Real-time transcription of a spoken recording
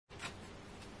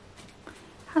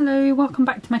Hello, welcome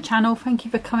back to my channel. Thank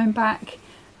you for coming back,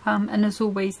 and as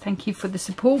always, thank you for the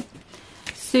support.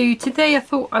 So today I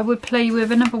thought I would play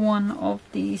with another one of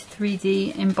these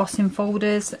 3D embossing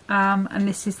folders, and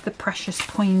this is the Precious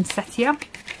Poinsettia.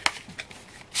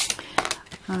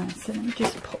 So let me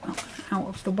just put that out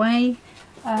of the way.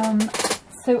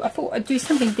 So I thought I'd do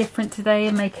something different today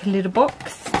and make a little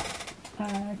box.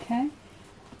 Okay.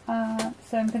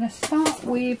 So I'm going to start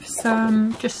with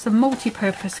just some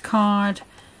multi-purpose card,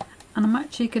 and I'm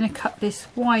actually going to cut this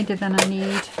wider than I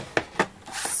need.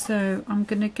 So I'm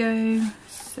going to go,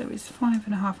 so it's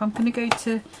 5.5, I'm going to go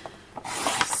to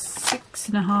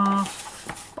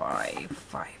 6.5 by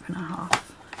 5.5.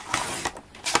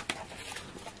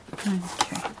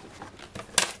 Okay.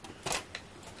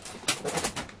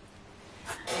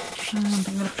 And I'm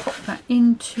going to pop that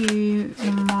into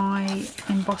my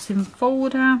embossing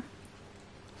folder,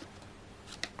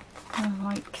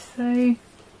 like so.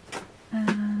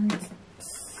 And so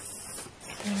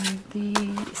the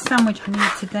sandwich I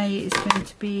need today is going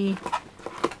to be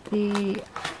the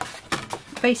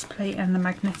base plate and the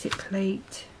magnetic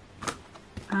plate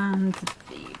and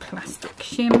the plastic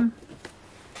shim.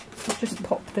 So I'll just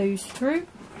pop those through.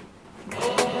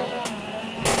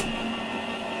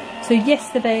 So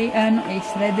yesterday, not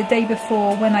yesterday, the day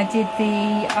before, when I did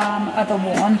the other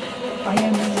one, I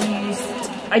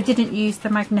didn't use the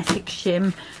magnetic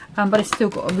shim, but I still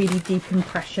got a really deep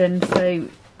impression. So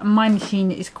my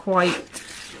machine is quite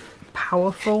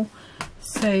powerful.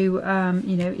 So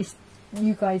you know,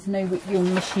 you guys know with your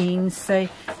machines. So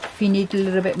if you need a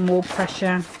little bit more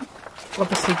pressure,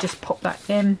 obviously just pop that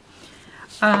in.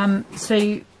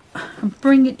 So I'm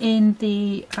bringing in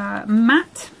the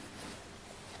matte.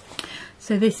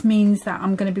 So this means that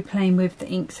I'm going to be playing with the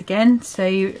inks again.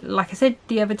 So like I said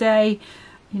the other day,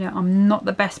 you know, I'm not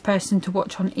the best person to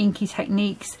watch on inky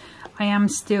techniques. I am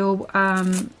still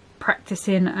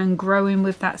practicing and growing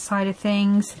with that side of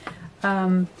things.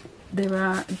 There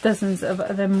are dozens of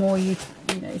other more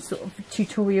sort of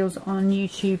tutorials on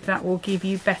YouTube that will give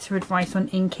you better advice on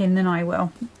inking than I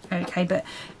will. Okay, but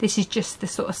this is just the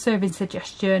sort of serving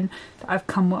suggestion that I've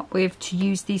come up with to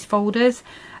use these folders.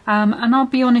 And I'll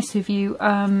be honest with you,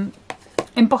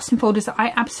 embossing folders,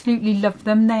 I absolutely love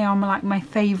them. They are like my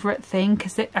favourite thing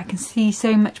because I can see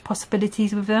so much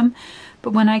possibilities with them.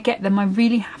 But when I get them, I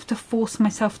really have to force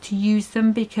myself to use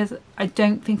them because I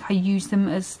don't think I use them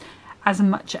as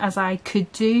much as I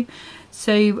could do.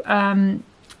 So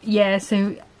yeah,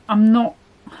 so I'm not,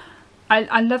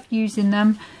 I love using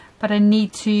them, but I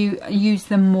need to use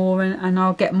them more, and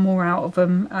I'll get more out of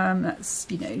them. That's,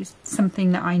 you know,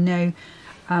 something that I know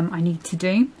I need to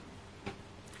do.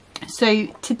 So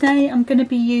today I'm going to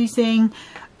be using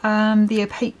the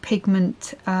opaque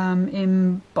pigment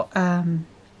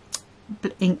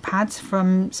ink pads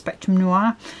from Spectrum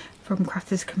Noir from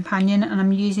Crafter's Companion, and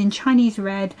I'm using Chinese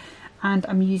Red and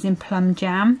I'm using Plum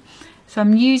Jam. So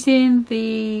I'm using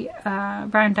the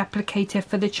round applicator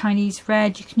for the Chinese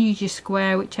Red. You can use your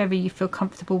square, whichever you feel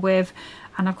comfortable with,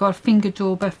 and I've got a finger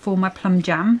dauber for my Plum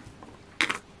Jam.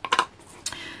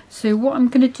 So what I'm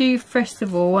going to do first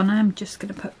of all, and I'm just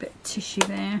going to put a bit of tissue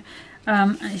there,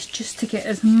 is just to get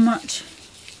as much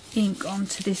ink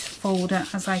onto this folder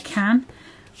as I can.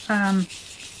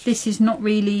 This is not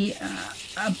really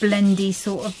a blendy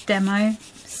sort of demo,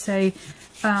 so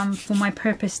for my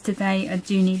purpose today I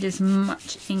do need as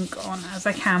much ink on as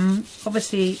I can.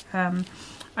 Obviously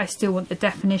I still want the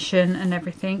definition and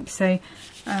everything, so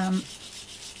I'm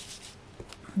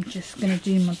just going to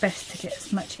do my best to get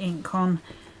as much ink on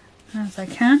as I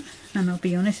can. And I'll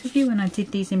be honest with you, when I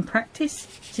did these in practice,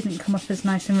 it didn't come up as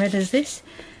nice and red as this,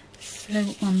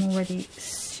 so I'm already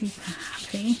super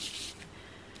happy.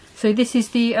 So this is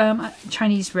the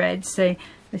Chinese Red, so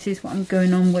this is what I'm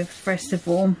going on with first of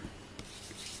all.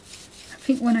 I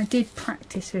think when I did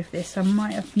practice with this, I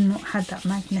might have not had that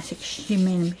magnetic shim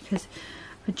in, because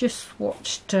I just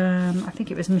watched I think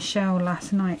it was Michelle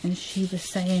last night, and she was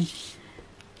saying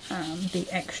the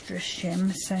extra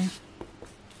shim. So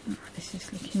this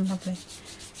is looking lovely.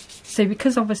 So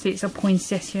because obviously it's a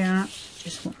poinsettia, I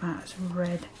just want that as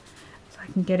red so I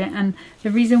can get it. And the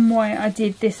reason why I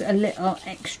did this a little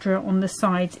extra on the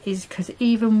sides is because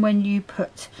even when you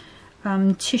put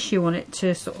tissue on it,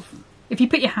 to sort of, if you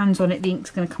put your hands on it, the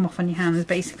ink's going to come off on your hands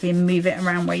basically and move it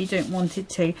around where you don't want it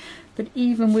to. But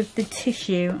even with the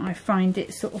tissue, I find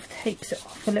it sort of takes it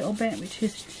off a little bit, which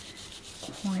is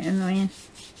quite annoying.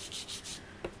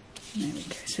 There we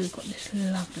go, so we've got this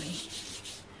lovely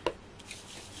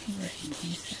red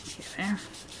poinsettia there.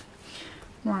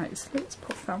 Right, so let's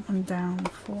put that one down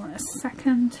for a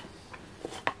second.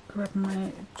 Grab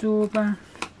my dauber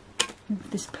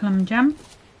with this Plum Jam.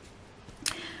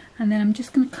 And then I'm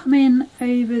just going to come in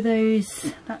over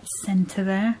that centre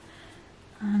there,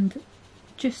 and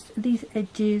just these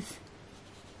edges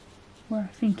where I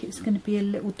think it's going to be a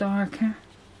little darker.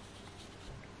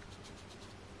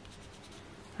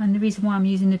 And the reason why I'm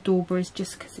using the dauber is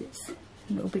just because it's a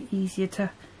little bit easier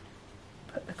to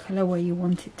put the colour where you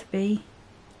want it to be.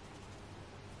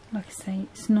 Like I say,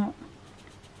 I'm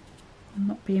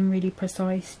not being really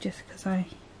precise, just because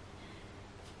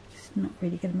it's not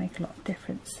really going to make a lot of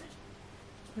difference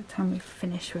by the time we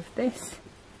finish with this.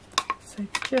 So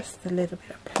just a little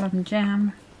bit of plum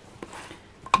jam,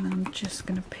 and I'm just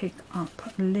going to pick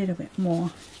up a little bit more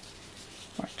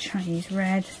of our Chinese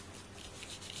red.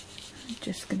 I'm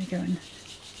just going to go and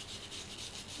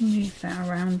move that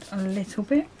around a little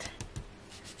bit.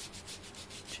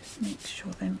 Just make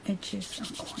sure them edges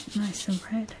are quite nice and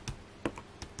red.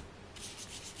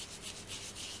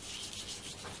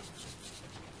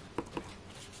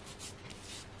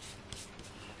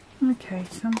 Okay,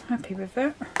 so I'm happy with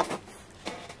that.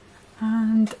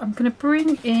 And I'm going to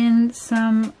bring in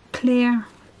some clear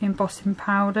embossing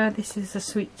powder. This is a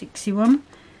Sweet Dixie one.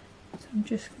 So I'm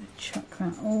just going to chuck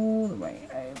that all the way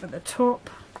over the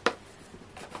top.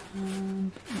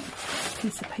 And a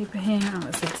piece of paper here. Oh,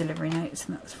 that's a delivery note,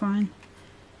 so that's fine.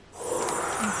 I'm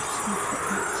just going to put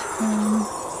that on.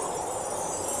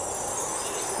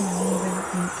 Just going to move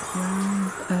everything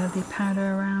around, the powder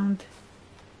around,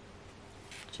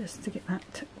 just to get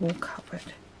that all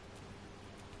covered.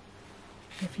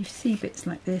 If you see bits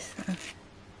like this,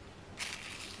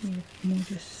 you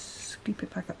just scoop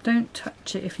it back up. Don't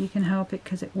touch it if you can help it,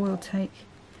 because it will take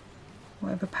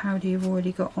whatever powder you've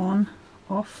already got on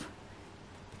off.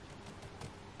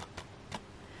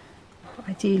 But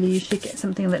ideally you should get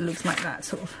something that looks like that,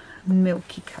 sort of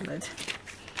milky coloured.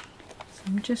 So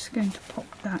I'm just going to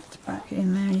pop that back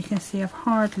in there, and you can see I've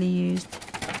hardly used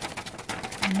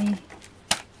any.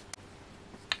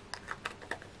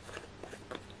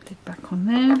 Back on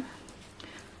there.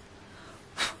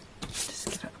 Just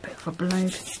give it a bit of a blow,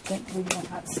 because I don't really want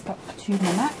that stuck to the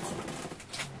mat.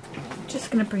 I'm just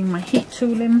going to bring my heat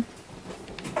tool in.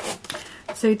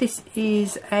 So this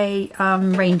is a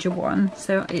Ranger one,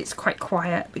 so it's quite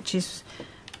quiet, which is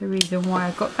the reason why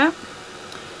I got that.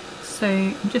 So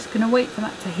I'm just going to wait for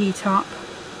that to heat up,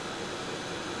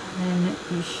 and then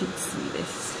you should see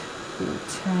this all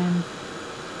turn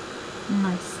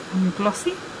nice and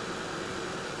glossy.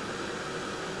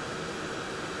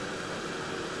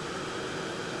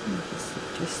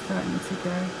 Just starting to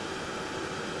go,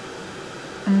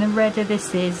 and the redder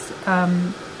this is,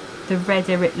 the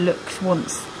redder it looks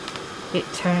once it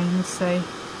turns. So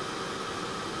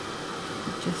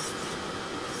just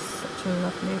such a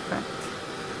lovely effect.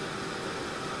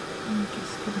 I'm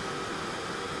just going to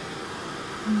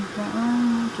move that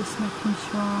around, just making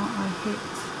sure I hit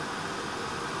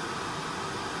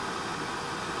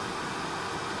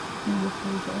all of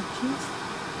those edges.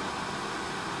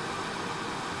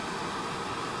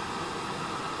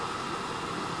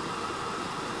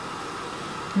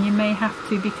 And you may have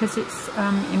to, because it's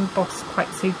embossed quite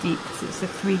so deep, because it's a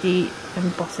 3D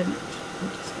embossing,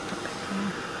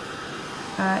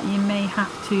 you may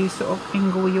have to sort of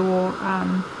angle your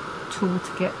tool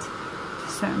to get to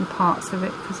certain parts of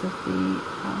it because of the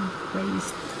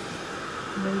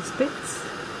raised bits.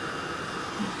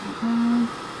 Around.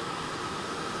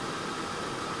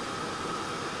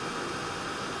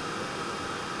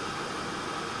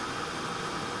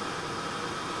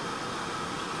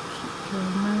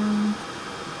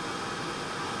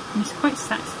 And it's quite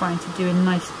satisfying to do a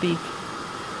nice big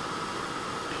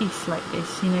piece like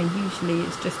this. You know, usually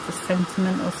it's just a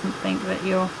sentiment or something that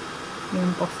you're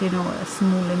embossing, or a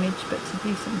small image, but to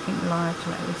do something large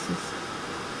like this is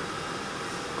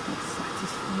quite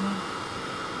satisfying.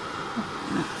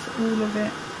 And that's all of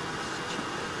it.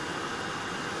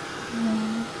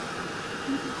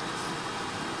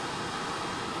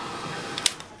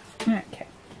 Okay.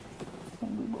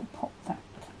 We will pop that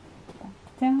back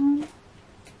down.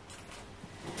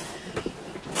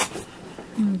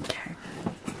 Okay.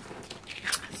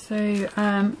 So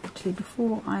actually,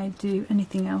 before I do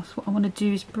anything else, what I want to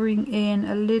do is bring in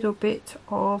a little bit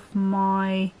of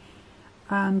my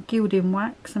gilding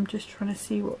wax. I'm just trying to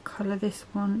see what colour this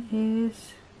one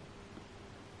is.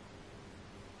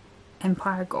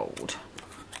 Empire Gold.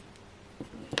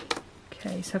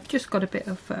 Okay, so I've just got a bit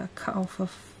of cut off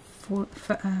of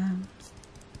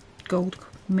gold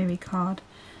mirror card,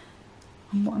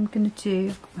 and what I'm going to do,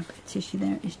 I've got my bit of tissue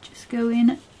there, is just go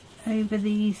in over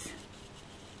these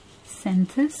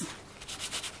centres,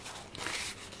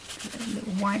 a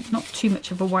little white, not too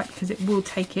much of a white because it will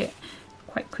take it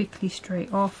quite quickly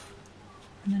straight off,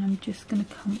 And then I'm just going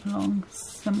to come along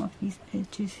some of these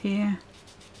edges here.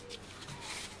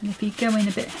 And if you go in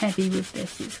a bit heavy with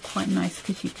this, it's quite nice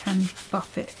because you can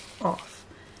buff it off.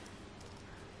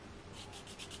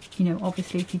 You know,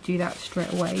 obviously if you do that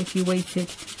straight away, if you waited,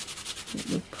 it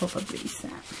would probably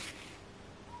set.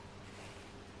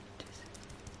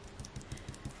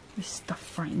 This stuff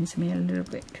frightens me a little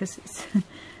bit because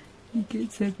it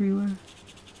gets everywhere.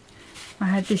 I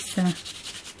had this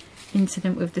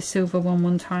incident with the silver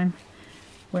one time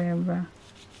where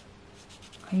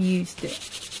I used it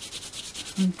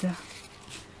and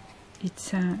it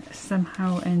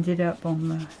somehow ended up on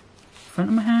the front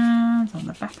of my hands, on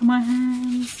the back of my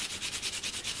hands.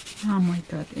 Oh my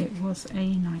god, it was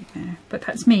a nightmare. But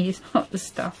that's me, it's not the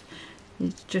stuff,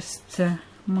 it's just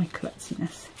my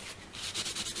klutziness.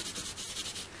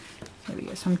 There we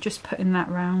go, so I'm just putting that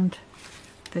round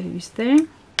those there.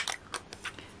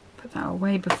 Put that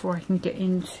away before I can get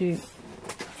into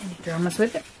any dramas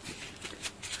with it.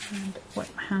 And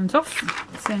wipe my hands off.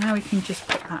 So now we can just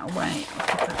put that away. I'll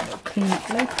give that a little clean up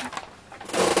later.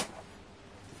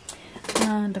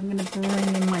 And I'm going to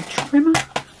bring in my trimmer.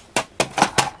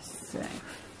 So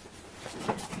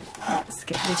let's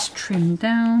get this trimmed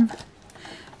down.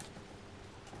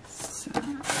 So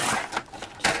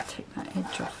just take that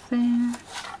edge off there.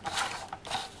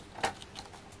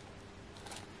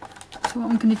 So what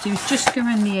I'm going to do is just go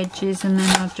around the edges and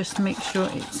then I'll just make sure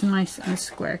it's nice and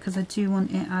square, because I do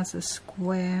want it as a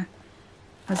square,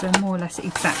 as a more or less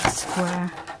exact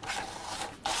square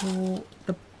for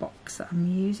the box that I'm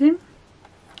using.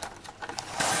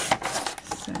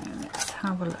 So let's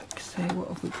have a look. So what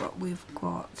have we got? We've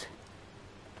got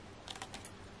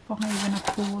 5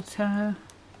 1/4,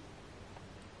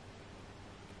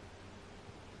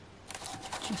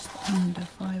 just under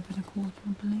 5 1/4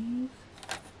 I believe.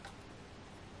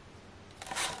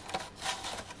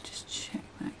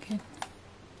 Okay.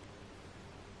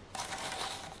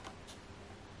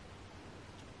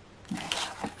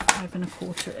 5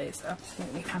 1/4 is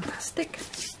absolutely fantastic.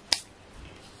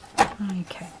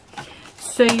 Okay,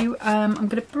 so I'm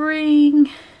going to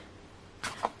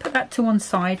put that to one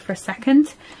side for a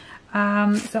second.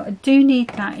 So I do need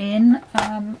that in.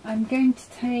 I'm going to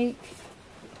take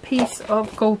a piece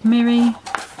of gold mirror.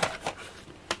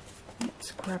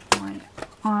 Let's grab my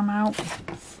arm out.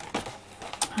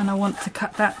 And I want to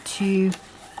cut that to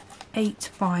 8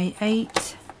 by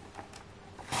 8.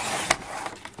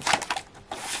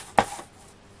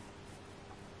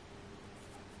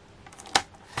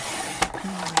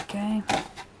 There we go.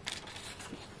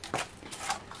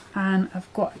 And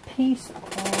I've got a piece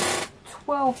of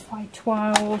 12 by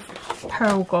 12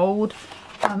 pearl gold.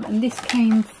 And this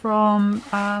came from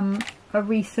a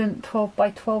recent 12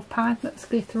 by 12 pad that's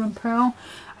glitter and pearl.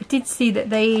 I did see that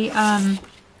they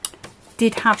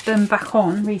did have them back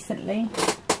on recently,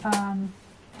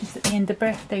 just at the end of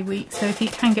birthday week, so if you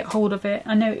can get hold of it.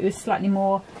 I know it was slightly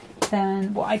more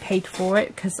than what I paid for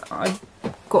it because I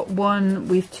got one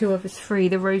with 2 others free,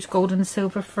 the rose gold and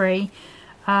silver free,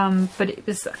 but it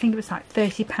was, I think it was like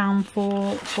 £30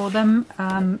 for them,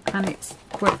 and it's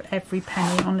worth every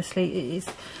penny. Honestly, it is.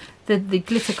 The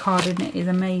glitter card in it is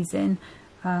amazing,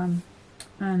 and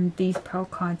these pearl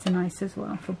cards are nice as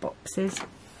well for boxes.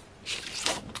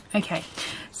 Okay,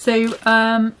 so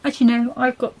as you know,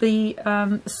 I've got the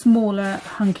smaller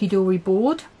hunky dory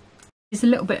board. It's a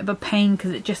little bit of a pain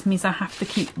because it just means I have to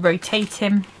keep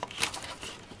rotating.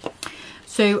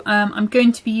 So I'm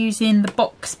going to be using the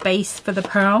box base for the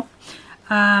pearl,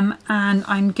 and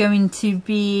I'm going to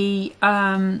be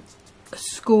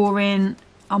scoring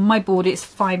on my board. It's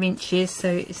 5 inches, so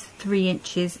it's 3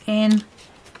 inches in.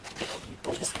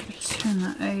 Just going to turn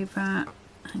that over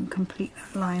and complete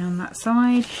that line on that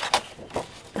side,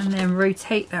 and then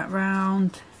rotate that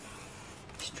round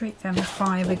straight down the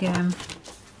 5 again,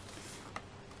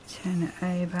 turn it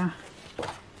over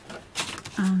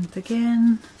and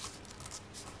again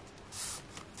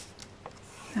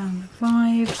down the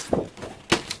 5,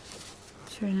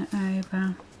 turn it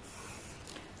over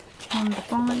on the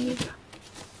 5,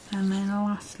 and then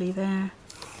lastly there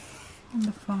on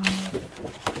the 5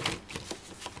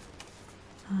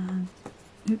 and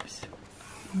oops,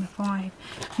 on the 5,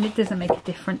 and it doesn't make a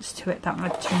difference to it that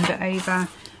I've turned it over,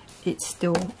 it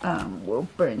still will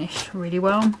burnish really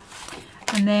well.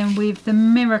 And then with the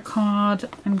mirror card,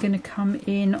 I'm going to come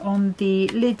in on the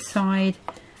lid side,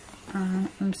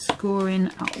 I'm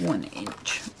scoring at 1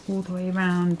 inch all the way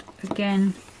around,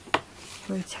 again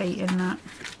rotating that.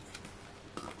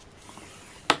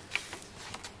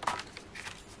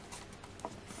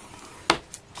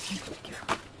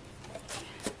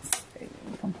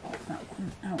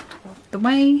 The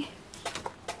way,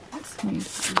 let's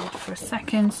move the lid for a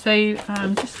second. So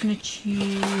I'm just going to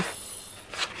choose,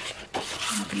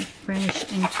 I'm going to finish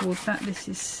in towards that. This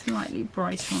is slightly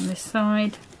brighter on this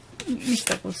side. It's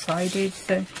double-sided,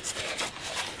 so it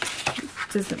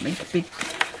doesn't make a big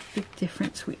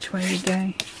difference which way you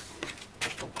go.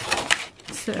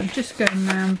 So I'm just going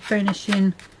around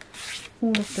burnishing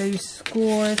all of those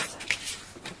scores,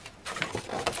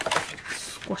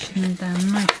 squashing them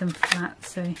down nice and flat,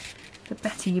 so the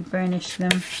better you burnish them,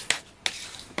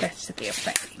 the better the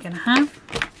effect you're going to have.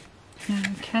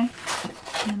 Okay,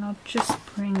 and I'll just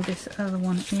bring this other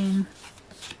one in,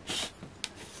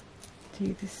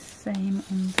 do the same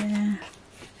on there,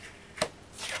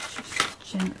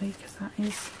 just gently, because that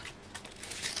is,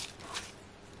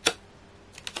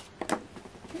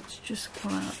 let's just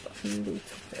grab a little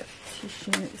bit of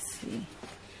tissue, let's see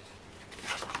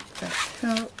if that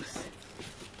helps.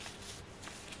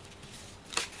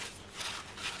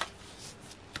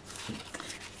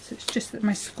 So it's just that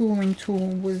my scoring tool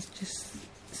was just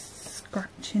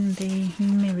scratching the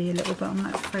mirror a little bit on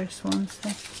that first one, so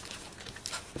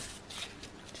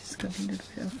just got a little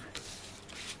bit of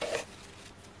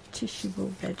tissue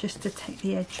roll there just to take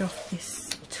the edge off this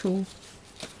tool.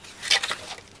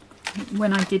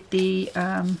 When I did the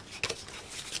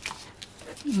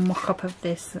mock-up of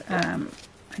this, I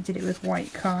did it with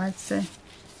white cards, so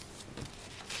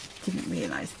didn't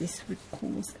realise this would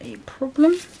cause a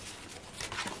problem.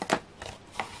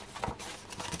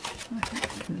 I think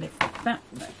I can live with that,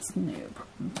 that's no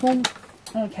problem.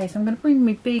 Okay, so I'm going to bring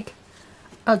my big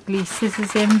ugly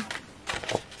scissors in.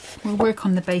 We'll work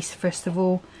on the base first of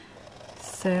all.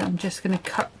 So I'm just going to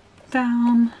cut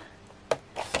down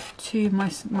to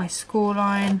my score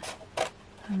line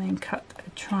and then cut a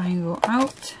triangle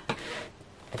out.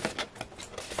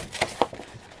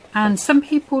 And some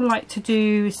people like to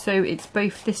do so it's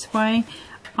both this way.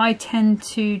 I tend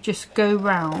to just go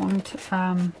round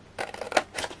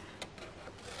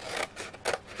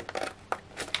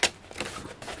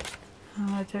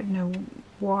I don't know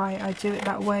why I do it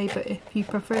that way, but if you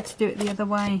prefer to do it the other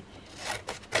way,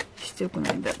 you're still going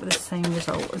to end up with the same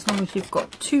result, as long as you've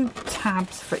got 2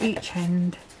 tabs for each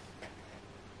end.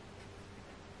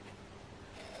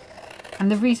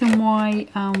 And the reason why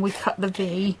we cut the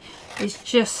V is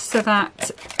just so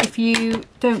that if you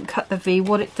don't cut the V,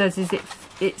 what it does is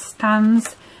it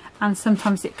stands, and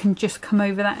sometimes it can just come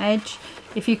over that edge.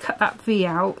 If you cut that V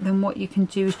out, then what you can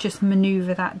do is just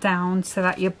manoeuvre that down so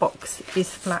that your box is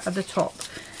flat at the top.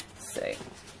 So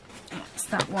that's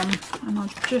that one, and I'll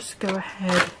just go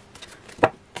ahead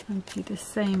and do the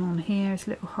same on here. It's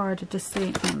a little harder to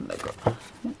see.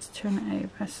 Let's turn it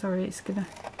over. Sorry, it's gonna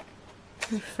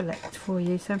reflect for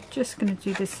you. So I'm just going to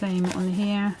do the same on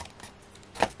here.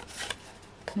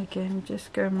 Again,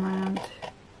 just going around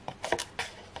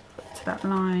to that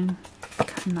line,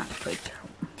 cutting that bridge out.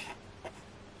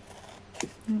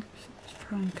 Oops, let's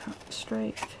try and cut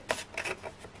straight.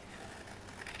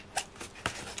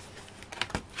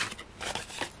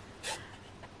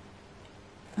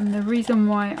 And the reason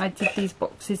why I did these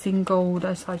boxes in gold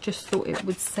is I just thought it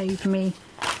would save me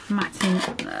matting,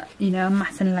 a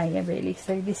matting layer really.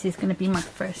 So this is going to be my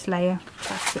first layer.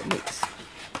 Plus it looks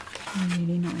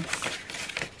really nice.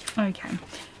 Okay,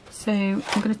 so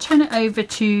I'm going to turn it over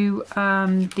to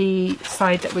the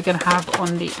side that we're going to have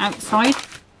on the outside,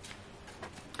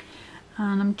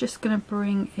 and I'm just going to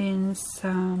bring in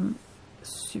some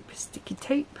super sticky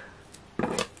tape.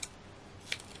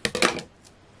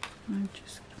 I'm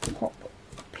just going to pop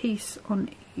a piece on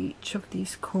each of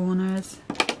these corners.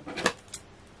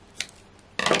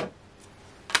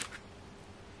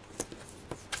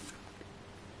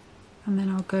 And then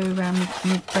I'll go around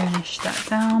and burnish that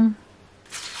down.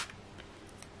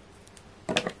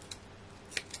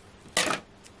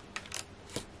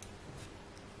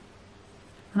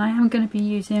 And I am going to be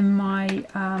using my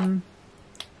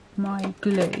my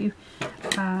glue,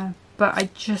 but I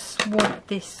just want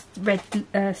this red,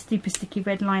 super sticky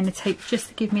red liner tape just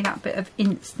to give me that bit of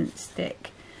instant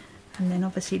stick. And then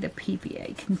obviously the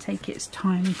PVA can take its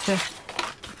time to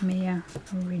give me a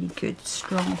really good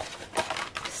strong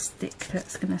stick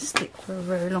that's going to stick for a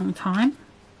very long time.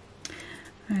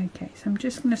 Okay, so I'm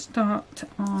just going to start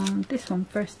on this one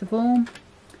first of all.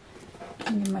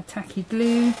 Using my tacky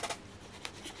glue.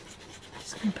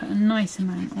 Just going to put a nice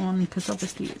amount on because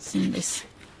obviously it's in this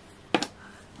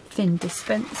thin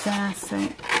dispenser. So,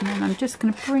 and then I'm just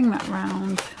going to bring that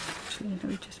round. Actually, let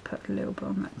me just put a little bit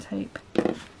on that tape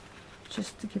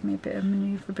just to give me a bit of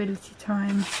manoeuvrability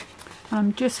time.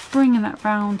 I'm just bringing that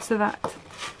round so that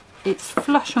it's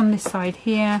flush on this side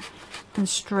here and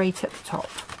straight at the top.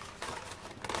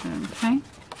 Okay.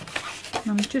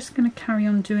 I'm just going to carry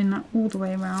on doing that all the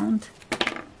way around.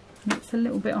 And it's a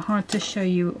little bit hard to show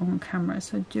you on camera,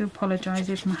 so I do apologise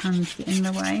if my hands get in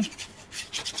the way.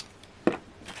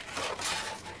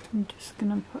 I'm just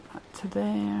going to put that to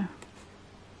there.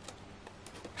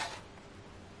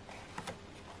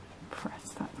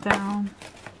 Press that down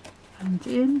and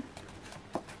in.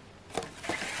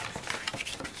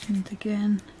 And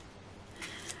again.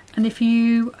 And if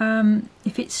you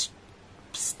if it's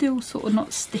still sort of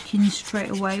not sticking straight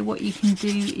away, what you can do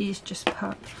is just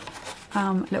put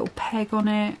a little peg on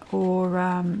it, or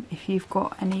if you've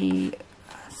got any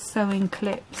sewing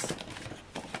clips,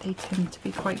 they tend to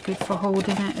be quite good for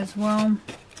holding it as well.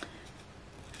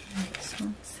 And this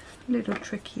one's a little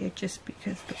trickier just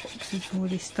because the box has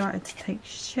already started to take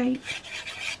shape.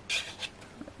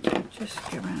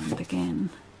 Just go around again,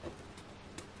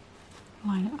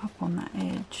 line it up on that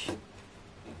edge,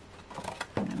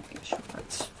 and then make sure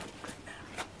that's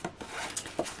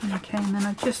okay. And then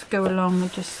I just go along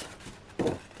and just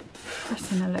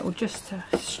pressing a little just to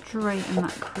straighten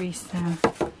that crease there,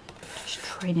 just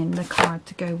training the card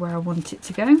to go where I want it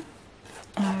to go.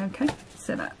 Okay,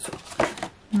 so that's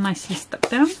nicely stuck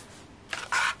down.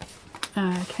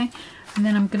 Okay, and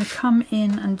then I'm going to come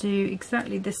in and do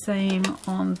exactly the same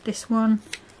on this one.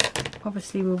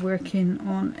 Obviously we're working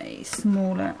on a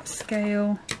smaller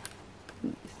scale.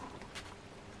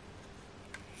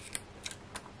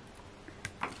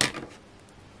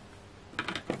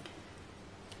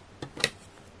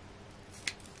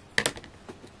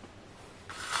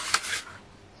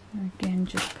 Again,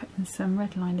 just putting some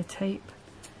red liner tape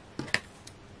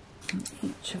on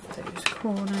each of those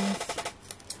corners.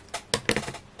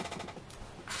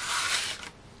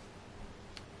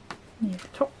 Near the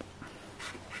top.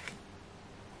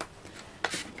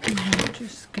 And I'm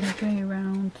just going to go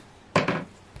around, give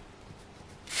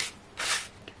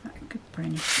that a good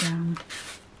burnish down.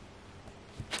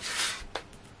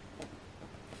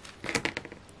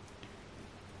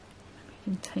 We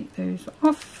can take those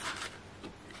off.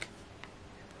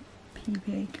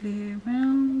 PVA glue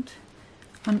around.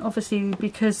 And obviously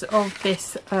because of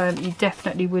this, you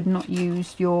definitely would not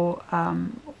use your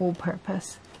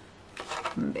all-purpose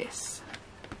this.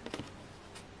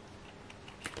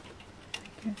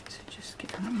 Good, so just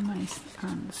get that nice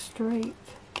and straight.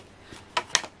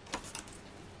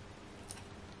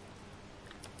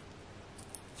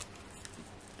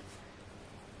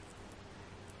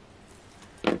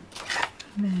 And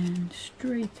then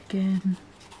straight again.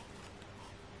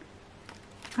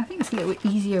 I think it's a little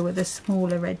easier with a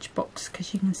smaller edge box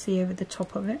because you can see over the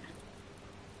top of it.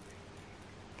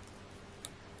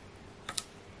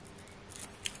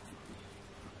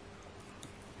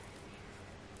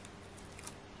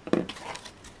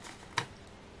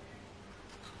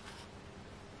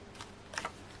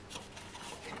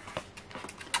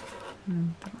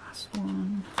 And the last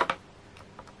one.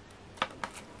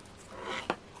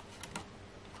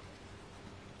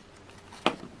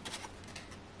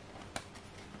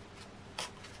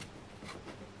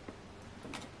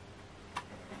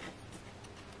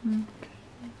 Okay.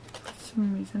 For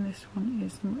some reason this one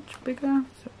is much bigger,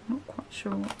 so I'm not quite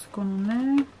sure what's gone on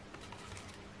there.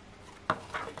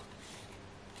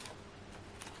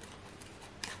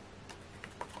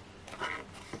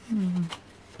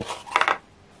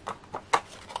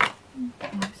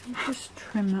 Okay, so I'll just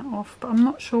trim that off, but I'm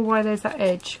not sure why there's that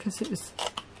edge because it was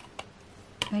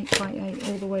 8 by 8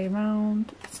 all the way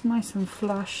around. It's nice and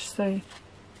flush, so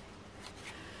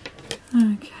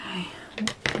okay.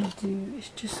 What I'll do is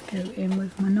just go in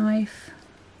with my knife.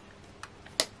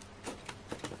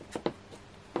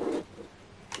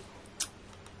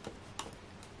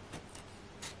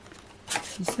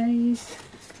 She says,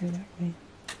 let's go that way.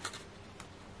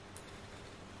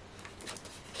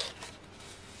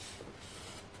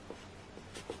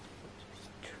 Just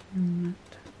trim that.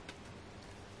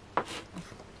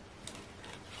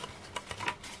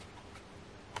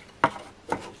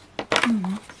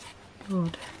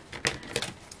 Good.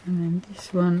 And then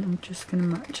this one I'm just going to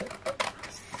match it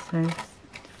so it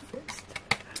fits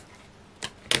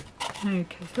together.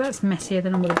 Okay, so that's messier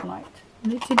than I would have liked,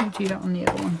 and it didn't do that on the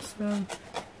other one, so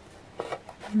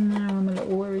now I'm a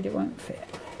little worried it won't fit,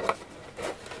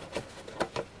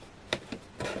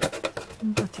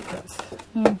 but it does.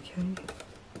 Okay.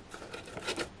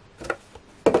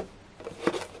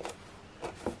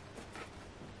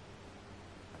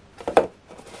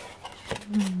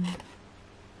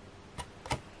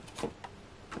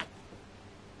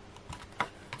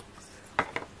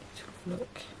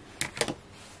 Look,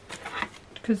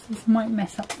 because this might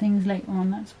mess up things later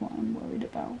on, that's what I'm worried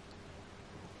about.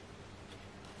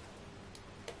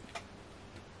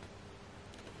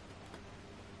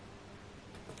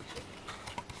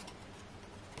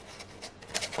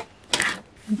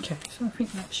 Okay, so I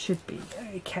think that should be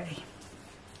okay.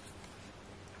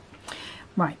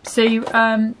 Right, so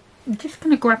I'm just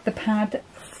going to grab the pad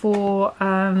for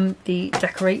the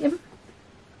decorating.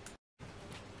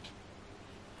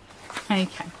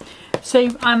 Okay, so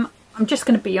I'm just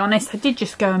going to be honest, I did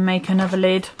just go and make another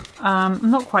lid.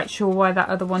 I'm not quite sure why that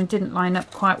other one didn't line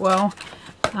up quite well.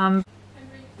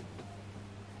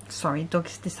 Sorry,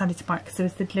 dog's decided to bite because there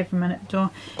was the delivery man at the door.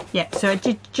 Yeah, so I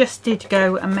just did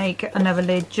go and make another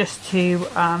lid just to,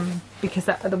 because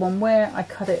that other one where I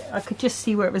cut it, I could just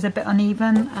see where it was a bit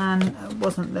uneven and it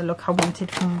wasn't the look I wanted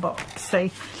from the box.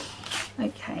 So,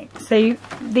 okay, so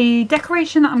the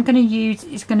decoration that I'm going to use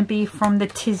is going to be from the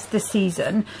 'Tis the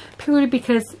Season, purely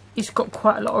because it's got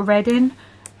quite a lot of red in,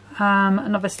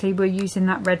 and obviously we're using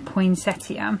that red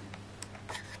poinsettia.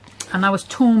 And I was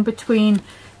torn between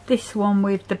this one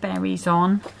with the berries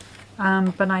on,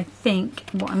 but I think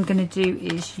what I'm going to do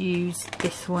is use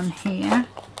this one here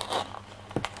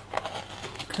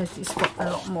because it's got a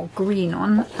lot more green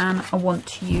on and I want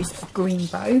to use a green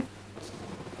bow.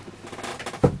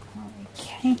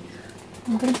 Okay,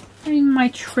 I'm going to bring my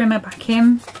trimmer back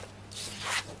in.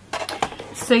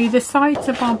 So the sides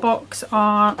of our box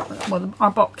are, well,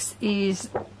 our box is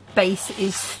base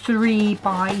is 3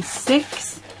 by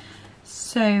 6.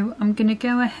 So I'm going to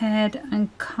go ahead and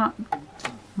cut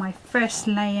my first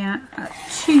layer at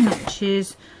 2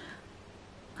 notches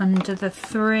under the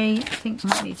 3. I think I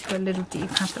might need to go a little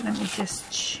deeper, but let me just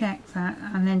check that.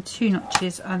 And then 2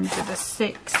 notches under the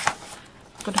 6.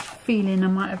 I've got a feeling I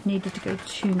might have needed to go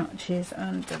 2 notches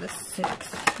under the 6.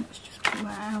 Let's just pull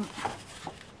that out.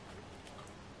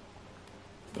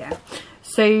 Yeah.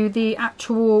 So the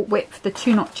actual width, the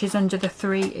 2 notches under the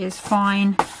 3 is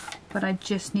fine. But I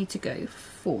just need to go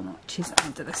 4 notches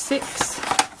under the 6.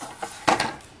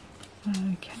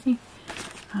 Okay,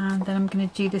 and then I'm going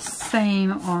to do the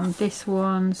same on this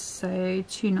one, so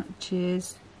 2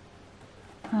 notches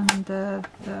under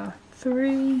the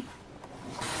 3,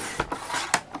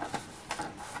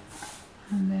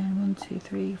 and then 1, 2,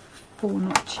 3, 4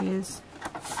 notches.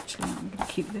 Actually, I'm going to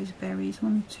keep those berries.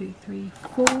 1, 2, 3,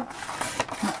 4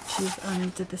 notches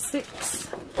under the 6.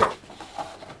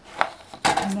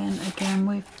 And then again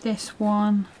with this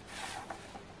one,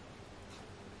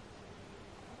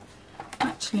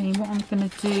 actually what I'm going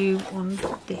to do on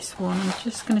this one, I'm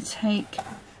just going to take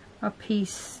a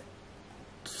piece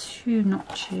 2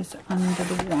 notches under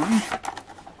the 1,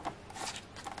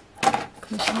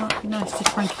 because it might be nice to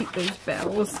try and keep those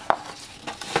bells,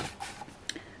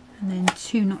 and then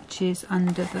 2 notches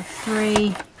under the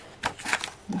 3.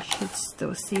 You should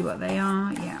still see what they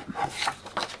are, yeah.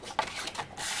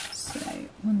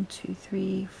 1, 2,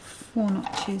 3, 4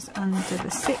 notches under the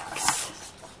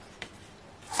 6,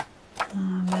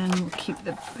 and then we'll keep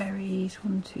the berries.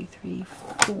 1, 2, 3,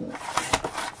 4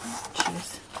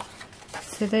 notches.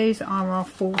 So those are our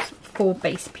four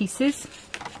base pieces.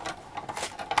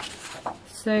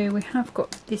 So we have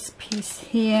got this piece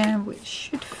here which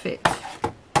should fit,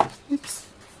 oops,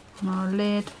 on our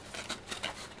lid.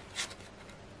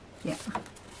 Yeah.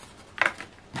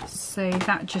 So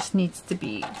that just needs to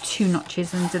be 2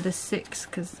 notches under the 6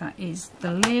 because that is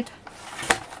the lid.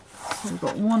 So we've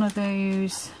got one of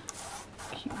those,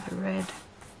 keep the red,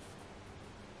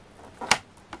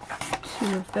 2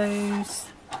 of those,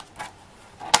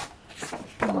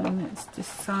 and let's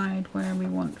decide where we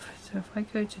want. So if I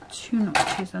go to 2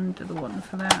 notches under the 1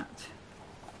 for that,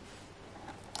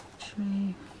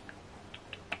 actually,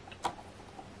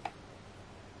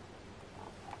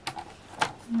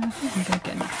 I think I'm going to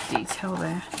get enough detail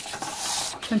there.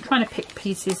 So I'm trying to pick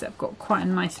pieces that have got quite a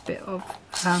nice bit of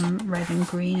red and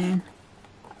green in.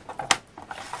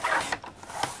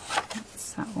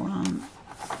 That's that one.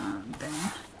 And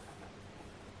then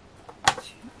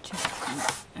just,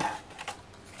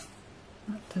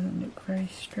 that doesn't look very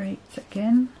straight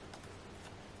again.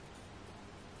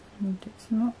 And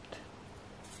it's not.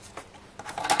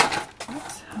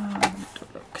 That's hard to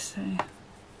look, so.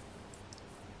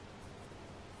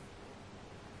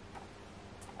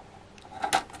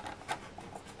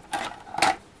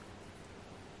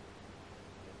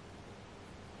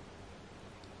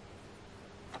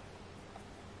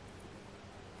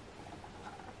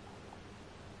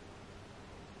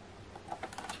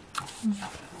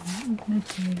 What I'm going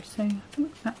to do, so I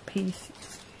think that piece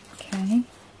is okay.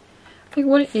 I think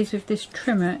what it is with this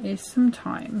trimmer is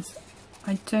sometimes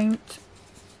I don't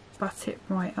butt it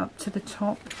right up to the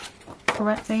top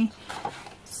correctly.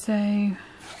 So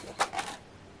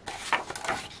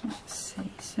let's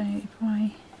see, so if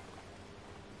I,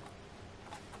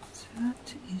 so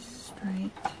that is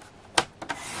straight.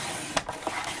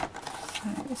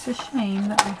 So It's a shame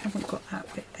that we haven't got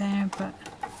that bit there, but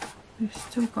we've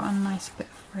still got a nice bit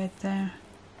of red there.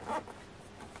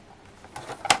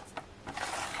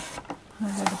 A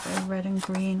little bit of red and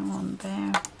green on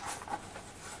there.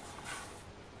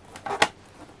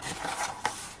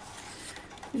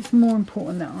 It's more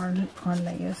important that our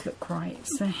layers look right,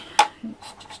 so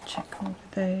let's just check all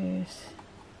of those.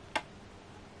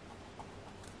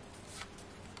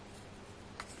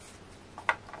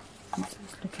 Let's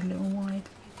look a little wide.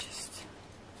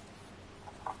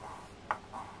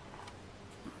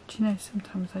 Do you know,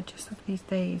 sometimes I just have these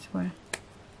days where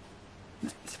no,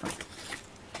 it's fine.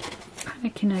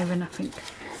 Panicking over nothing.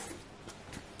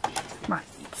 Right,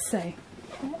 so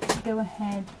let's go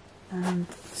ahead and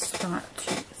start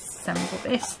to assemble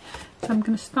this. So I'm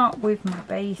going to start with my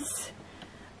base.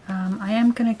 I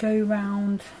am going to go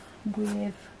round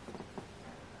with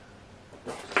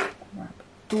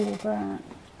Dauber,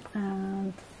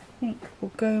 and I think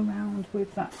we'll go around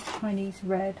with that Chinese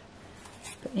red,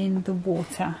 but in the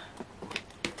water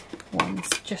ones,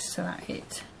 just so that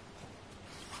it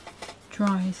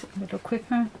dries a little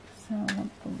quicker. So I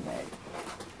want the red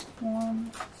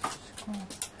one.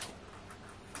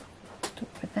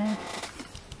 Over there.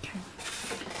 Okay.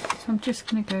 So I'm just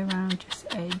going to go around just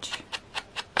edge,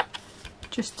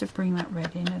 just to bring that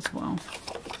red in as well.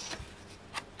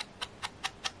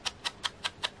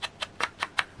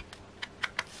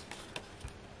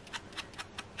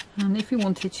 And if you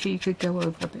wanted to, you could go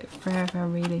over a bit further,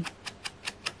 really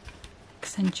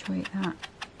accentuate that.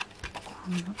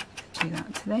 I'm not going to do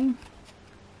that today.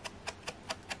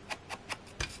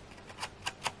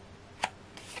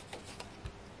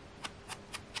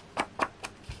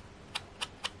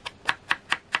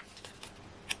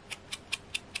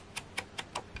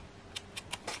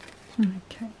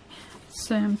 Okay,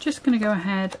 so I'm just going to go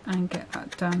ahead and get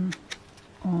that done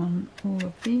on all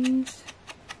of these.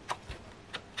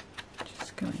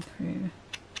 Just going through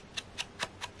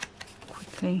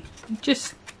quickly. It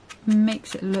just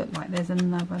makes it look like there's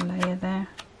another layer there,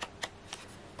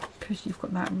 because you've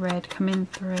got that red coming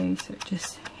through, so it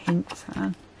just hints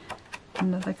at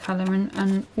another colour,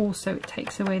 and also it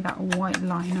takes away that white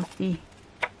line of the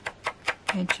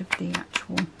edge of the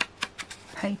actual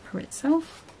paper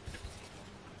itself.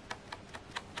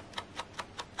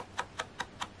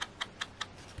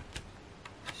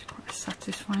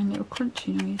 Satisfying little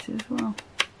crunchy noise as well.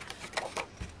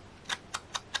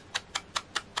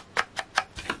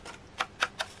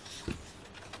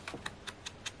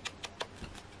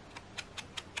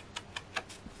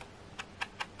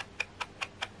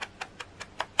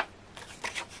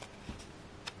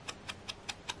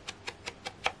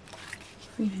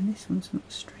 Feeling this one's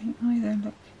not straight either,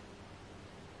 look.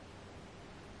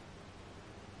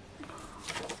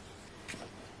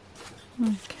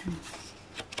 Okay.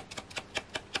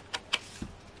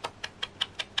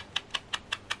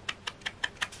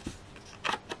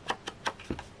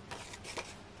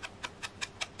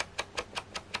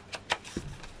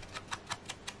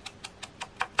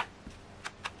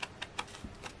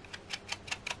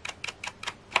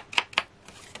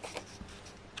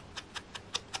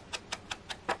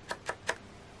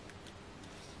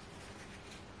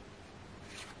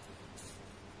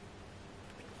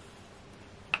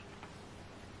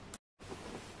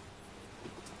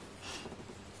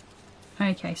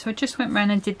 Okay, so I just went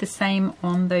round and did the same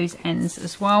on those ends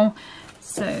as well.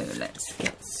 So let's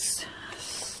get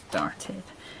started.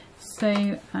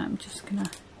 So I'm just going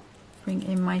to bring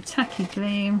in my tacky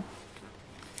glue.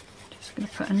 Just going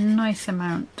to put a nice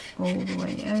amount all the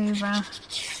way over,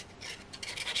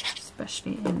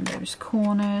 especially in those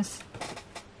corners,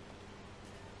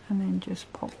 and then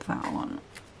just pop that on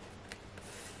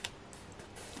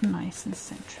nice and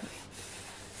centrally.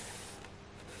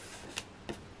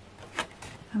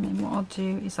 And then what I'll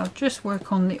do is I'll just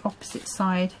work on the opposite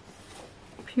side,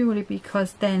 purely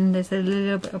because then there's a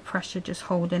little bit of pressure just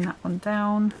holding that one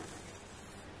down.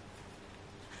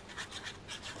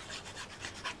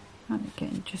 And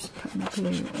again, just putting the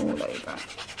glue all over.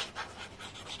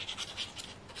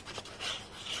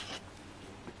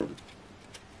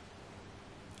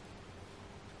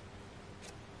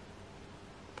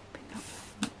 Popping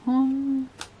that on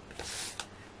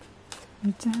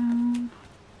and down.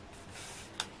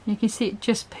 You can see it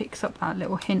just picks up that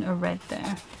little hint of red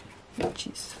there, which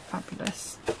is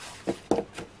fabulous. Okay,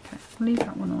 I'll leave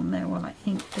that one on there while I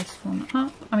ink this one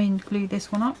up. I mean, glue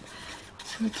this one up.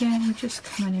 So again, just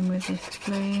coming in with this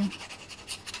glue.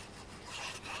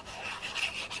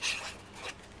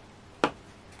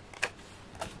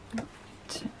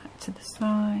 Turn that to the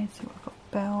side, so we've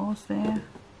got bells there.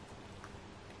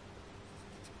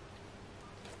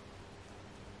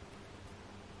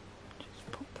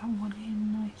 that one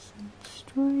in nice and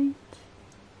straight.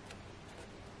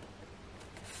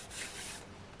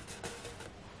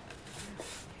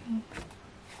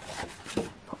 Okay.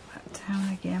 Pop that down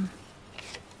again.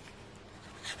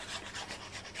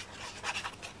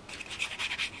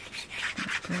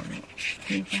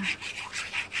 Over.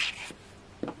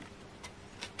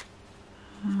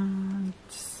 And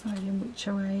deciding which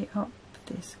way up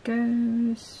this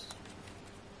goes.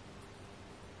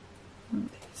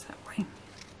 It's that way.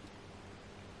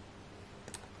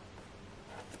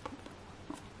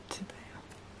 To there.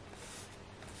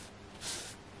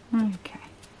 Okay.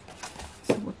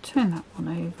 So we'll turn that one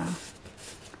over.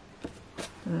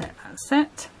 Let that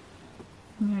set.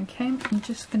 Okay, I'm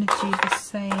just going to do the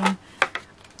same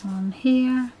on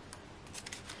here.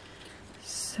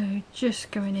 So just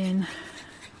going in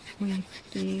with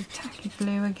the tacky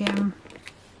glue again,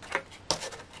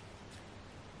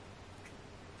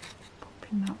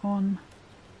 popping that on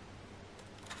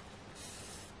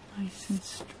nice and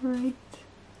straight.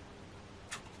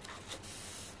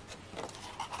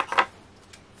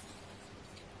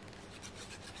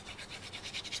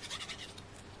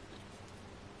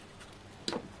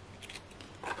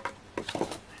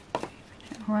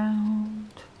 Around,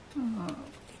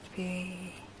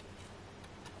 be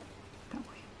that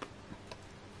way.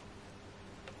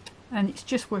 And it's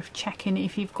just worth checking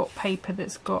if you've got paper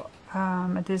that's got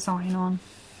a design on.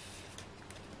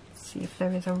 See if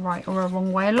there is a right or a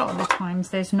wrong way. A lot of the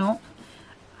times there's not,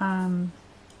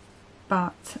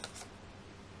 but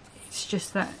it's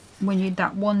just that when you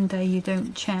that one day you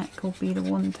don't check, or be the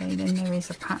one day then there is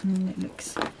a pattern that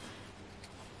looks.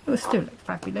 It will still look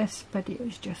fabulous, but it will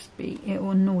just be, it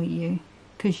will annoy you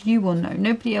because you will know.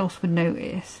 Nobody else would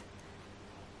notice,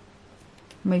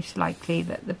 most likely,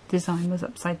 that the design was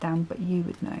upside down, but you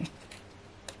would know.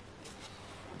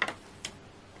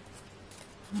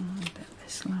 And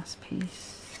this last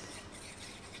piece.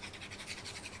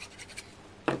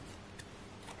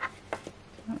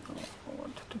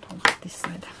 This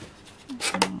side.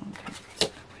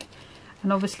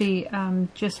 And obviously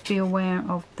just be aware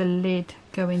of the lid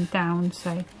going down,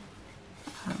 so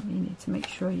you need to make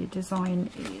sure your design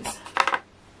is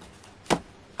that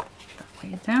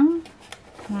way down.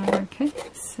 Okay,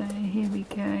 so here we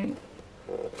go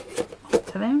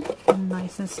to there, and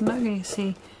nice and snug. You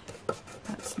see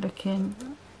that's looking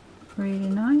really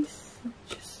nice.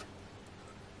 Just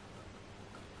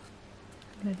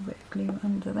a little bit of glue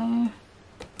under there.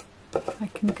 I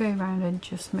can go around and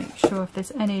just make sure if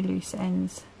there's any loose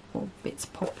ends or bits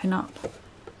popping up,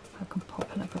 I can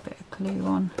pop a little bit of glue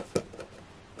on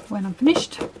when I'm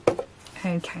finished.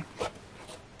 Okay,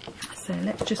 so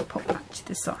let's just pop that to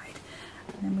the side,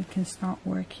 and then we can start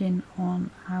working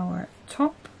on our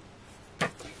top.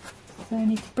 So I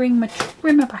need to bring my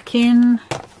trimmer back in,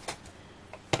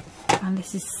 and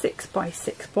this is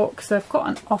 6x6 box, so I've got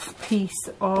an off piece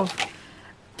of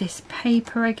this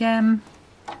paper again.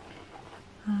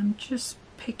 I'm just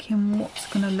picking what's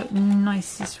going to look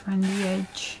nicest around the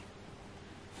edge,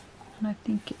 and I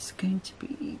think it's going to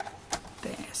be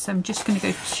there. So I'm just going to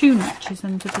go 2 notches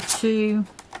under the 2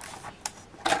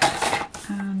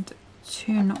 and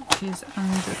 2 notches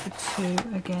under the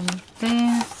 2 again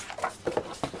there,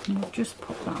 and we'll just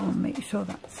pop that on, make sure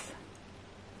that's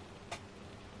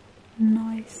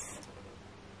nice.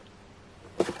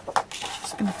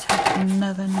 Just going to take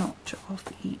another notch off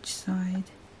each side.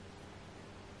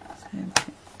 So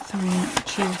 3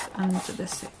 notches under the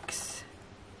 6.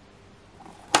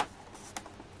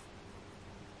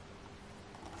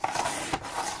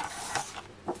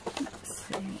 Let's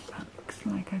see what that looks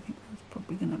like. I think that's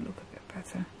probably going to look a bit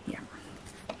better. Yeah.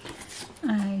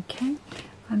 Okay.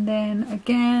 And then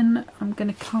again, I'm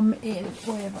going to come in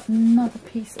with another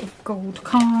piece of gold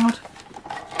card.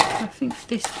 I think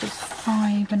this was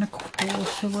 5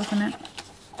 1/4, wasn't it?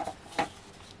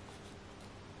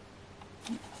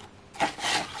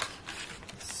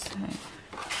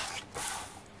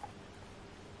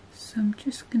 So I'm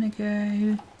just going to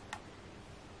go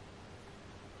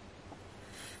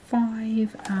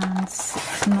 5 and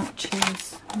 6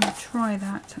 notches. I'm going to try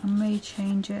that. I may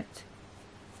change it.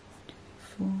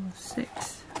 4,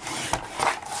 6.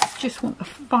 Just want the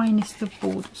finest of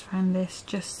borders around this,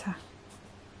 just to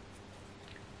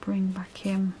bring back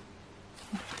in.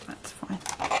 That's fine.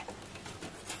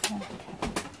 Okay.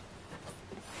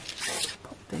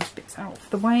 Pop those bits out of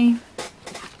the way.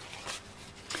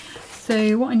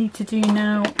 So what I need to do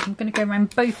now, I'm going to go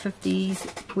around both of these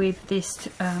with this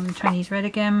Chinese red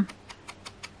again,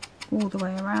 all the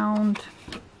way around.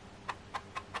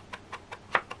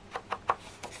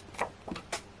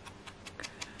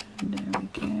 There we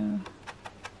go.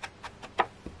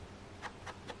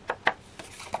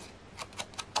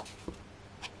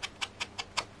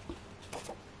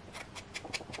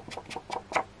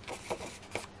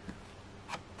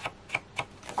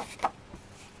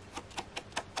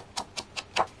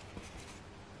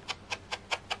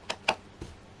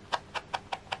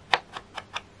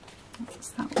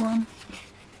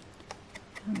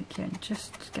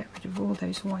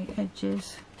 those white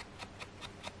edges.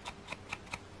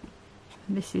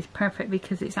 And this is perfect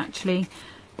because it's actually,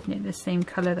 you know, the same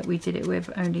colour that we did it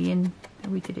with, only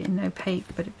we did it in opaque,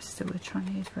 but it was still the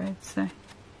Chinese red, so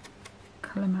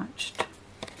colour matched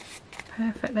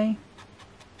perfectly.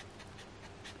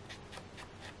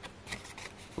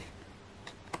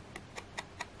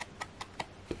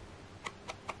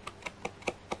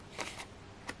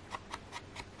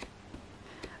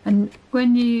 And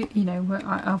when you know,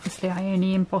 obviously I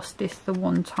only embossed this the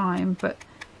one time, but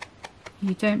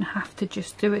you don't have to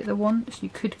just do it the once. You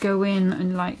could go in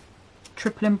and like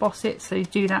triple emboss it, so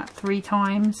do that 3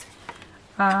 times.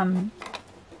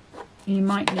 You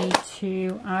might need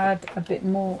to add a bit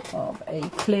more of a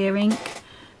clear ink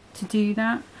to do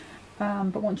that,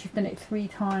 but once you've done it 3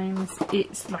 times,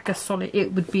 it's like a solid,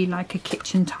 it would be like a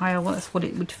kitchen tile. That's what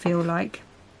it would feel like.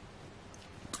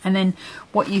 And then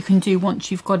what you can do once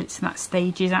you've got it to that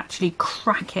stage is actually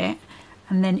crack it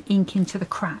and then ink into the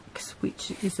cracks,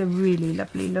 which is a really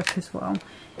lovely look as well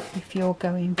if you're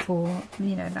going for,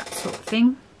 you know, that sort of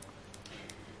thing.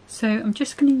 So I'm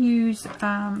just going to use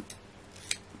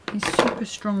this super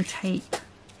strong tape,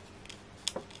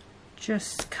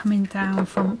 just coming down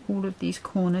from all of these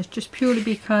corners, just purely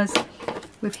because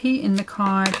with heat in the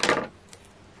card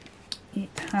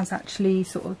it has actually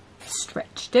sort of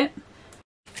stretched it.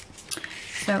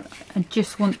 So I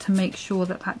just want to make sure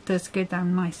that that does go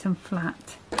down nice and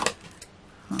flat.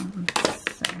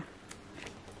 So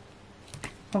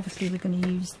obviously we're going to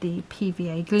use the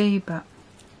PVA glue, but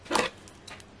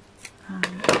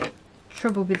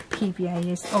trouble with PVA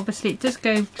is obviously it does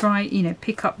go dry, you know,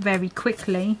 pick up very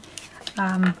quickly.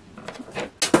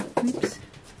 Oops.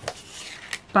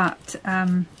 But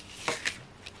you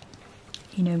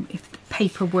know, if the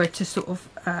paper were to sort of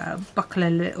buckle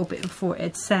a little bit before it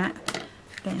had set,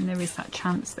 then there is that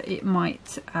chance that it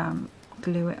might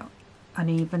glue it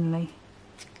unevenly.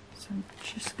 So I'm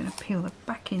just going to peel the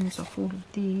back ends off all of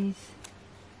these.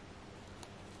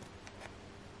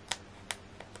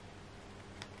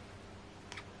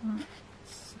 Right,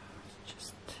 so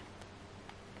it's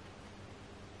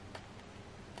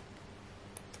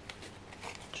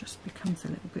just becomes a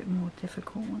little bit more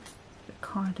difficult once the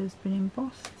card has been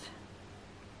embossed.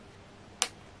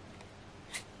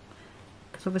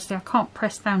 Obviously I can't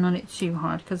press down on it too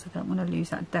hard because I don't want to lose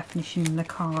that definition in the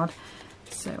card,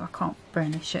 so I can't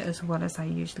burnish it as well as I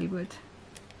usually would.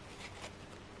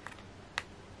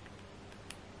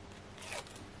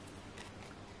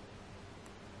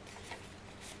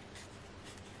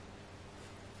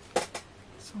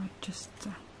 So I'm just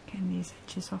getting these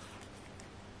edges off.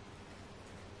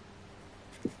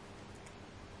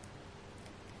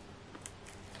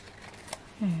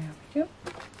 There we go.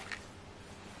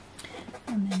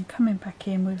 And then coming back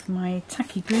in with my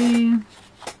tacky glue,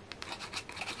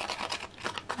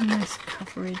 nice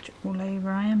coverage all over.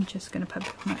 I am just going to put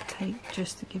on that tape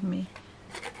just to give me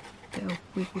a little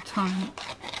wiggle time.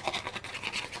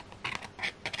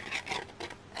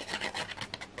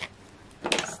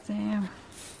 That's there.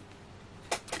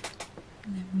 And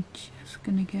then we're just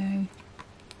going to go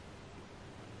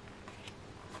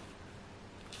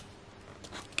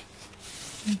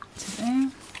to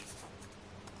there.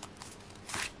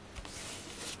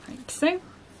 So,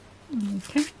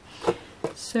 okay,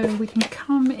 so we can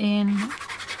come in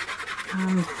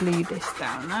and glue this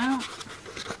down now.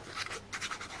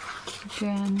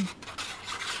 Again,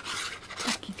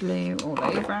 tacky glue all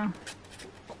over.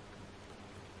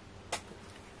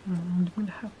 And I'm going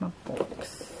to have my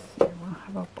box. So we'll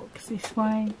have our box this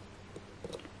way.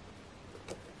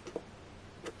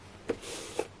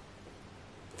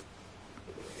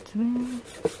 To there.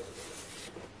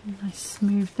 Nice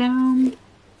smooth down.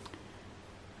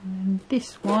 And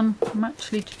this one, I'm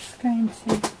actually just going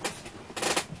to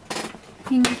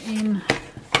ping it in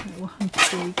a little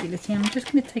hunky guillotine. I'm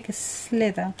just going to take a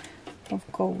slither of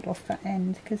gold off that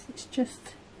end because it's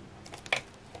just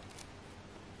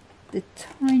the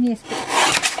tiniest bit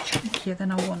chunkier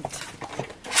than I want.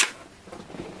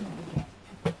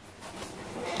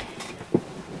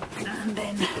 And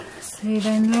then, so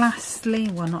then lastly,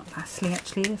 well not lastly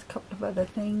actually, there's a couple of other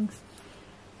things.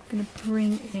 I'm going to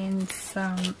bring in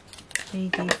some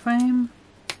 3D foam.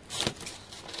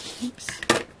 Oops.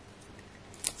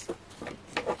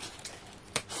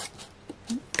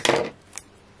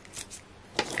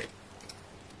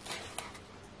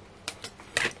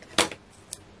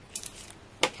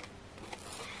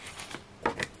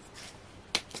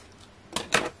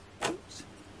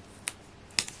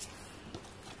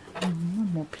 And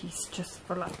one more piece just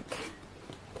for luck.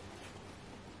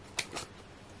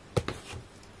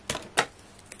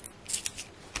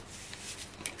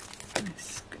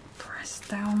 Nice, good pressed.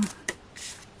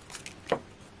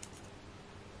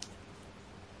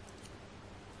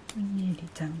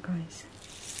 down, guys.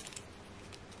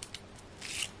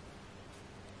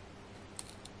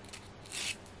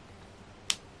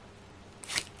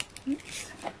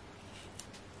 Oops.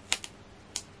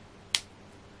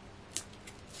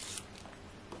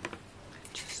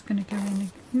 Just going to go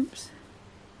in, oops,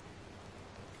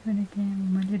 and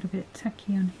again with my little bit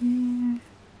tacky on here,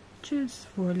 just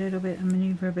for a little bit of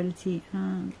manoeuvrability,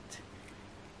 and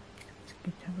it's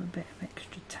good to have a bit of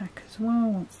extra tack as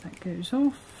well once that goes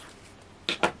off.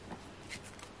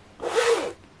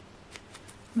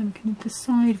 Then we can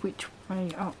decide which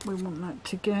way up we want that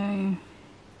to go.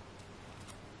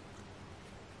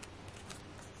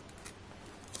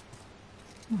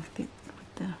 I think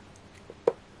with the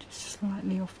just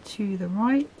slightly off to the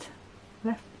right,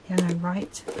 left, yeah, no,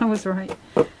 right, I was right.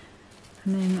 And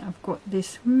then I've got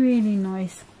this really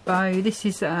nice bow. This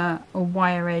is a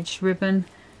wire edge ribbon.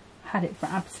 Had it for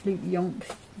absolute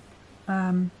yonks.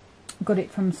 Got it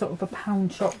from sort of a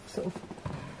pound shop sort of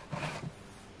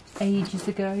ages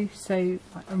ago, so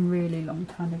like a really long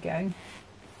time ago.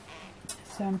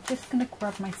 So I'm just going to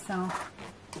grab myself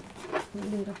a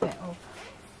little bit of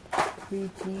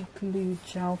 3D glue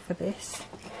gel for this.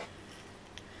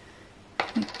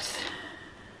 Oops.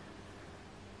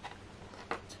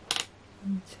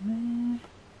 Into there.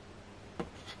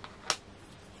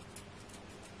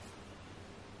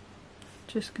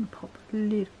 Just going to pop a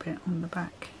little bit on the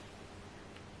back.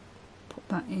 Pop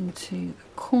that into the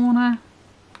corner.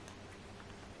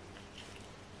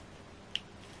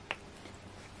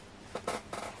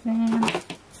 Then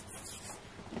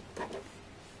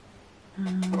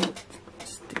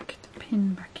stick the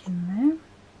pin back in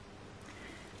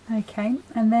there. Okay,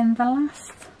 and then the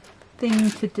last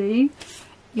thing to do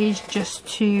is just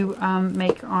to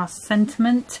make our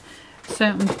sentiment. So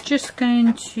I'm just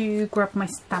going to grab my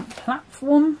stamp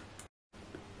platform.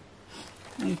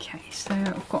 Okay, so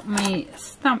I've got my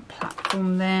stamp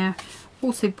platform there.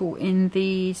 Also bought in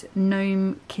these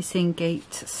Gnome Kissing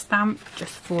Gate stamp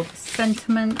just for the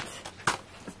sentiment.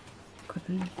 Got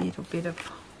a little bit of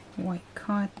white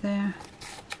card there.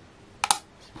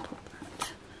 Just pop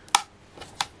that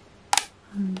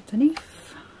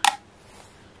underneath.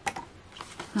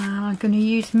 And I'm going to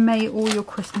use May All Your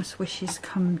Christmas Wishes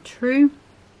Come True.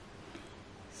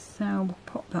 So we'll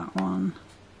pop that on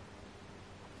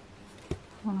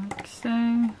like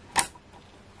so.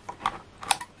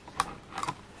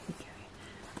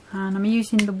 And I'm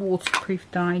using the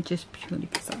waterproof die just purely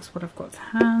because that's what I've got to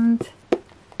hand.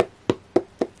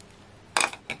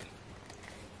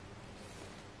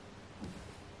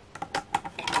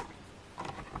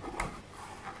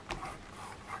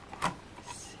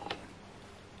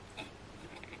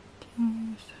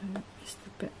 Okay, so just a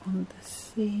bit on the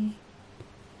C.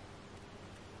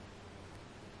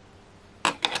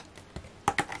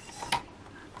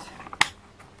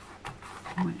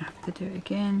 I might have to do it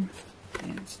again.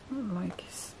 Yeah, it's not like it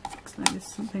looks like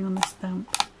there's something on the stamp.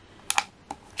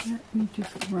 Let me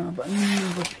just grab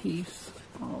another piece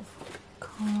of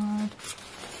card.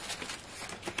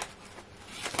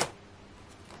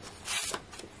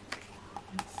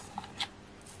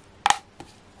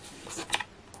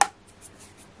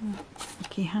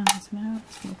 Tricky hands now,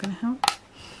 it's not going to help.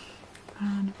 And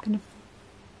I'm going to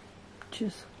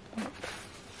just wipe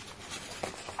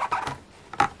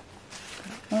that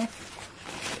off.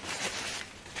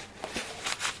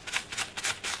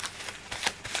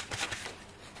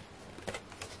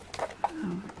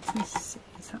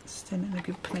 That's still in a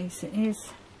good place, it is.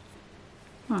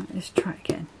 Right, let's try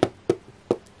again.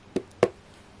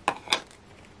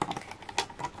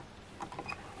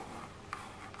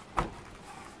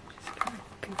 Just get a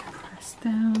good press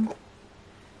down.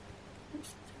 It's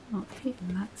still not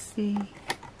hitting that C.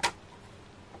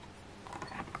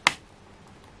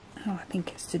 Oh, I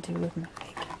think it's to do with my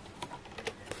leg.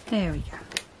 There we go.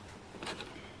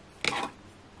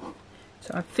 So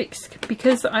I fixed,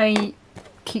 because I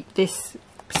keep this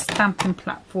stamping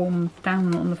platform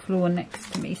down on the floor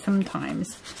next to me,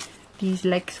 sometimes these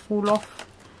legs fall off.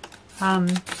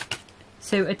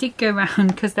 So I did go around,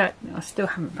 because that I still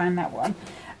haven't found that one.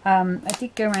 I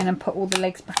did go around and put all the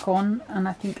legs back on, and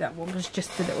I think that one was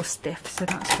just a little stiff, so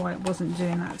that's why it wasn't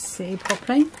doing that C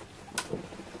properly.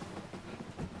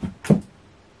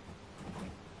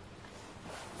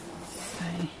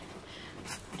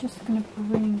 Just going to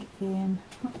bring in,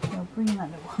 I'll bring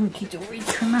that little hunky-dory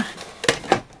trimmer.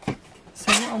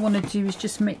 So what I want to do is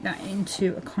just make that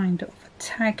into a kind of a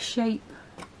tag shape.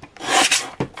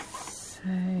 So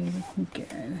we can go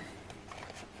there,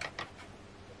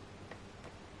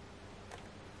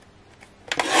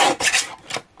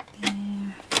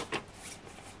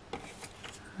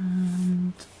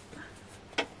 and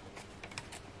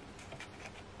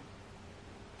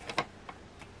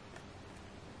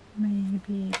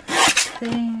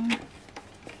there,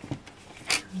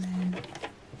 and then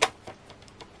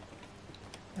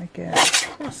I go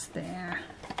across there,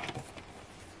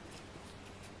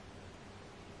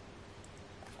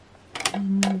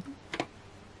 and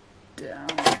down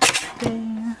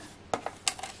there,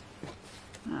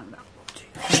 and that will do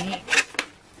for me.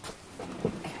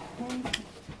 Okay,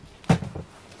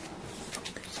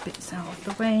 put those bits out of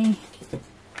the way,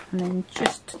 and then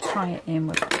just to tie it in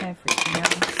with everything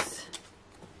else,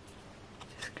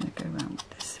 just going to go around with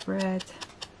this thread.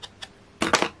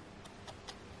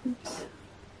 Oops.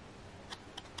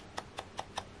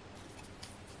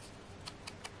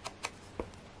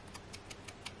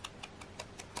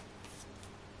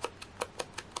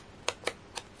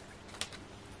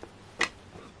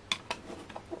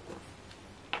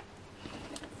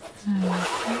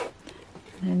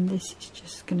 And then this is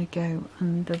just going to go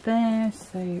under there,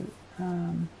 so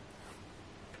I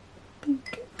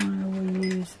think I will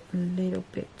use a little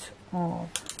bit of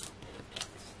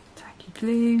tacky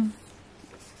glue.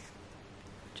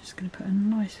 Just going to put a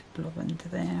nice blob under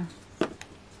there.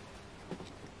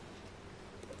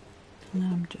 And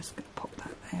I'm just going to pop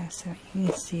that there so you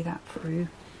can see that through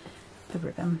the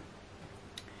ribbon.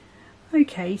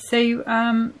 Okay,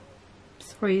 so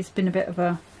sorry, it's been a bit of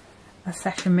a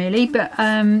session really, but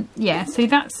yeah, so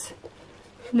that's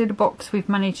a little box we've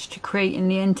managed to create in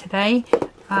the end today.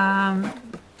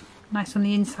 Nice on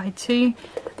the inside too.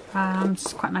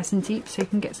 It's quite nice and deep, so you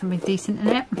can get something decent in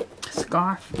it,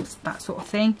 scarf, that sort of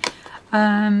thing.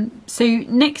 So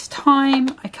next time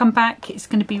I come back, it's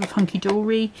going to be with Hunky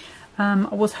Dory. I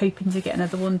was hoping to get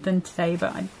another one done today,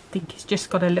 but I think it's just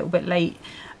got a little bit late,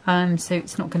 so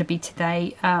it's not going to be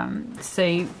today.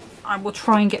 So I will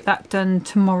try and get that done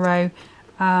tomorrow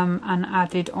and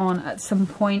added on at some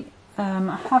point.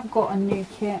 I have got a new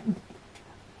kit,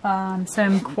 so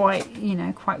I'm quite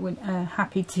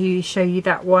happy to show you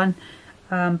that one.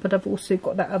 But I've also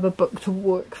got that other book to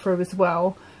work through as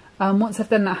well. Once I've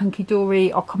done that Hunky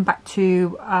Dory, I'll come back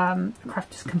to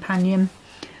Crafter's Companion.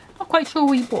 Not quite sure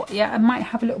what yet. I might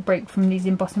have a little break from these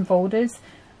embossing folders.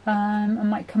 I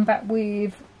might come back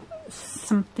with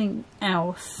something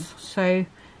else, so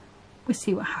we'll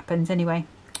see what happens anyway.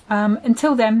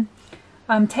 Until then,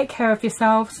 take care of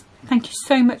yourselves. Thank you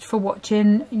so much for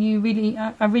watching.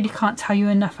 I really can't tell you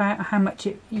enough how much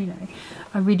I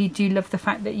really do love the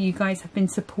fact that you guys have been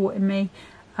supporting me.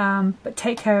 But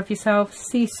take care of yourselves.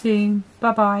 See you soon.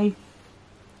 Bye bye.